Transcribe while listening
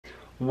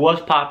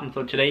What's poppin'?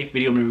 So today's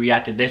video I'm gonna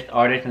react to this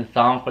artist and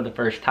song for the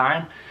first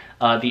time.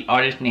 The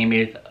artist name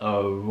is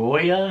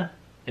Aurora,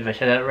 if I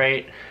said that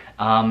right.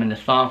 And the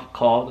song's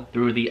called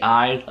Through the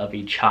Eyes of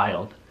a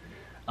Child.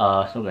 So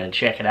I'm gonna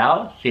check it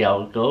out, see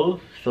how it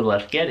goes. So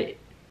let's get it.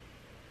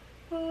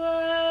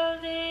 World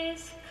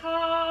is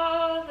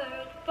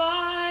covered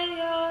by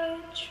your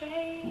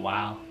trace.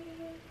 Wow.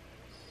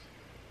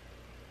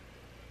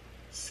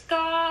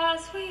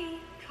 Scars we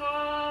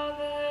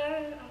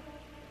cover up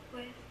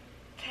with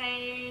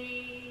pain.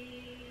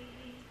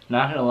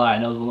 Not gonna lie, I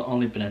know it's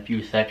only been a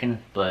few seconds,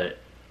 but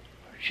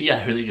she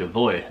got a really good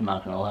voice, I'm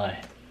not gonna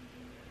lie.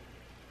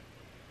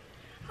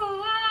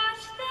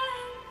 Watch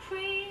them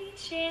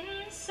preach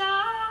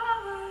inside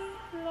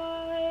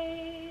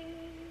lies.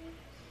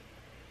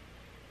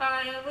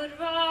 I would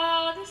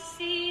rather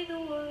see the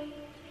world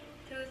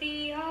through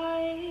the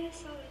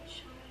eyes of a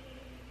child.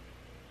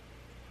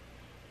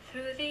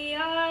 Through the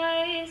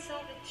eyes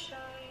of a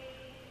child.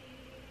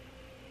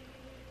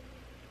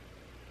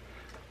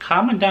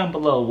 Comment down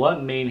below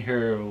what made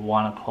her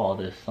want to call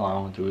this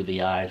song Through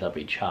the Eyes of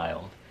a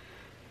Child.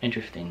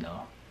 Interesting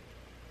though.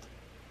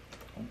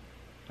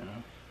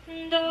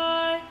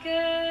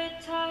 Darker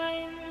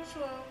times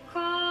will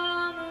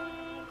come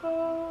and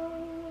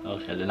go.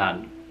 Okay, I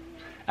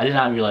did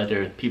not realize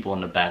there were people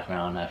in the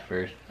background at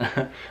first,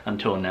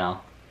 until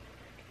now.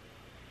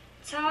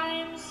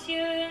 Times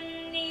you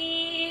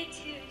need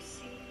to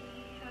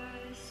see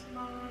her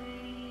smile,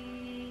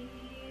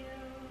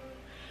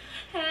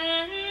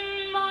 and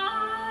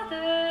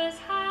mother's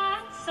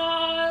hands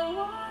are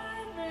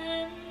warm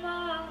and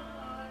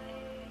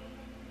mine.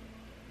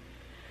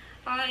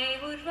 I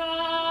would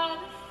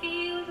rather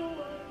feel the world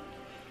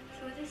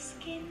through the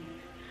skin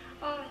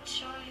of a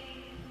child.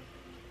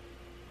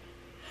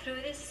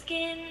 Through the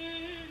skin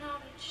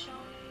of a child.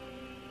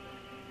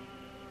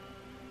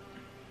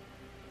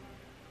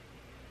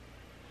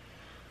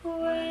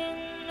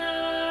 When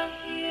a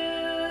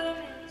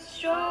human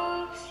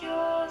strokes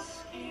your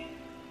skin.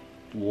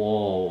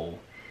 Whoa.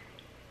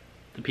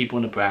 The people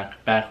in the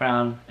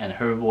background and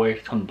her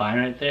voice combined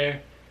right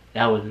there,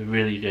 that was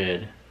really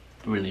good.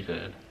 Really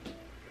good.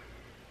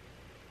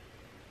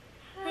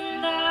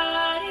 And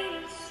that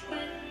is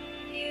when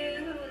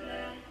you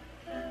let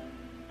them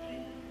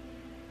in.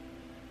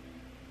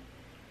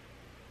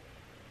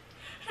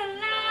 And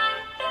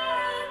let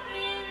them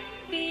in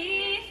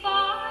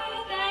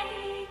before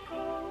they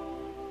go.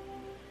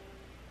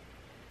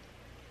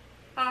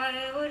 I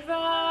would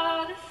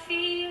rather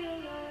feel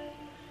alive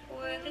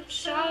with a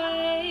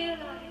child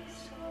I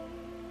saw.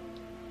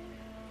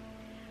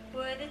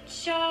 With a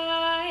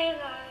child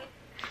I.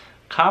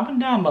 Comment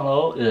down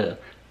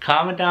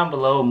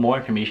below more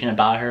information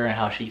about her and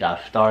how she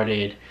got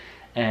started.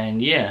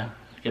 And yeah,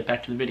 let's get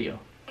back to the video.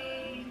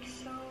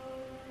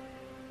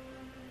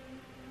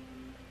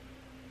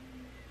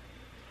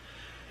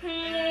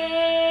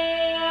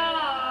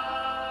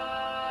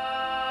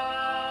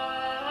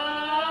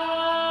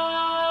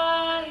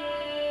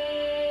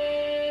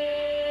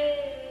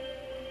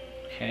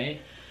 Okay.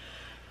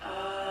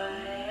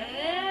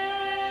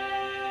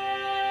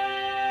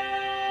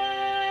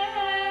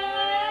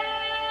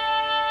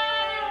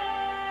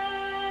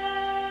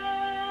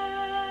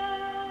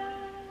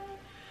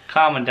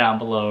 Comment down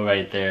below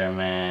right there,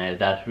 man, if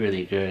that's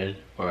really good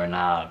or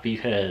not,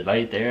 because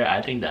right there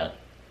I think that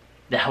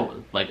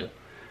was like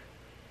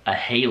a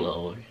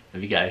halo,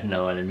 if you guys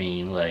know what I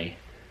mean, like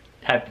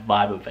type of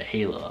vibe of a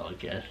halo, I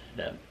guess,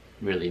 that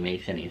really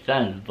makes any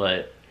sense,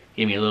 but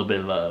gave me a little bit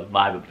of a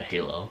vibe of a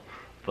halo,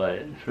 but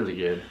it's really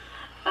good.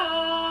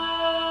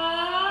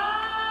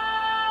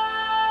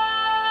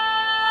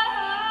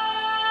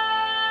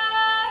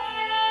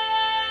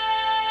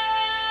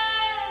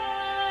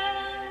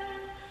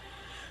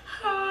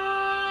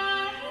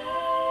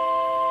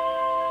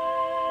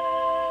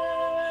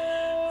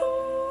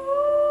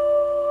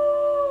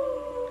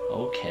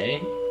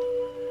 Okay.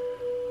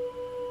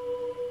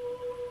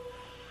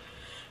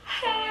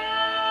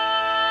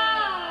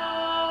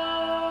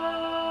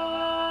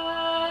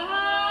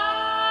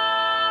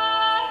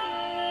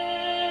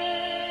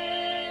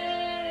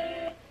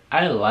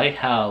 I like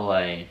how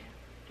like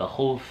the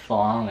whole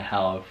song,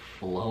 how it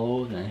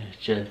flows, and it's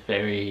just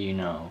very, you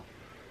know,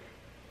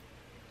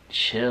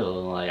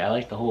 chill. Like I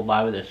like the whole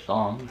vibe of this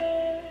song.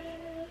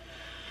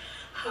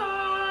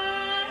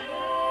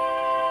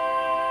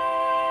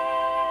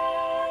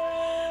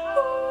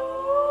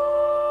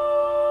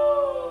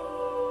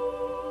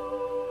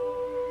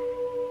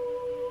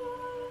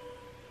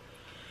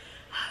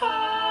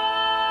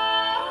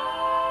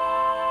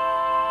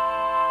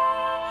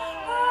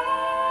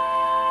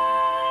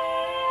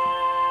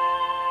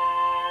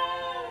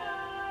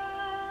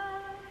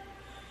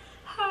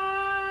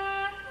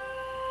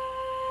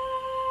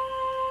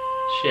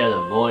 She has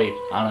a voice,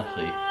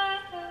 honestly.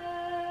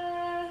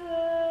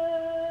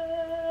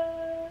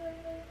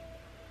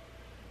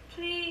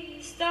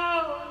 Please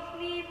don't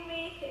leave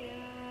me here.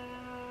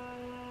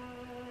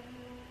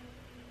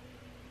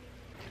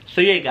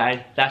 So yeah, guys,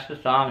 that's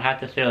the song. I have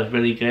to say it was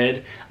really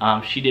good.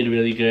 She did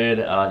really good.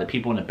 The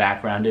people in the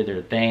background did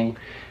their thing.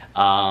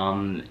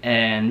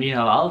 And you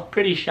know, I was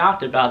pretty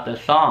shocked about the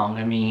song.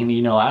 I mean,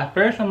 you know, at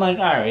first I'm like,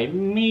 alright,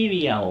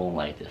 maybe I won't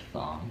like this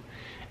song.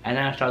 And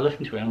then I started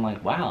listening to it and I'm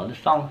like, wow, this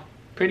song's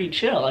pretty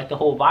chill. I like the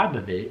whole vibe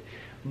of it.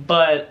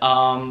 But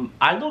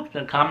I looked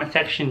in the comment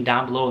section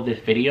down below of this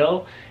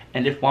video,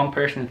 and this one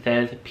person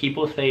says,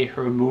 people say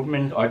her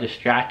movements are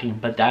distracting,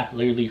 but that's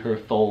literally her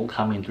soul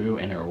coming through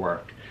in her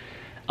work.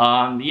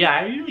 Yeah,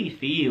 I really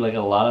see like a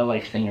lot of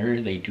like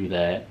singers, they do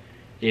that.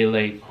 They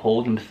like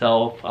hold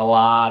themselves a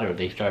lot, or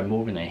they start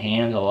moving their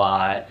hands a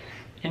lot.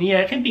 And yeah,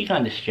 it can be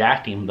kind of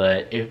distracting,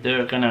 but if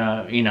they're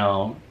gonna, you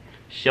know,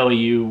 show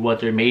you what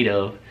they're made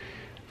of,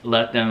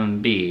 let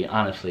them be,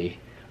 honestly.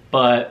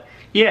 But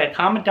yeah,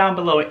 comment down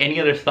below any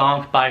other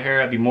songs by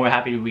her. I'd be more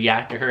happy to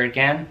react to her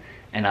again.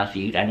 And I'll see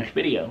you guys next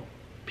video.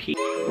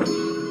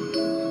 Peace.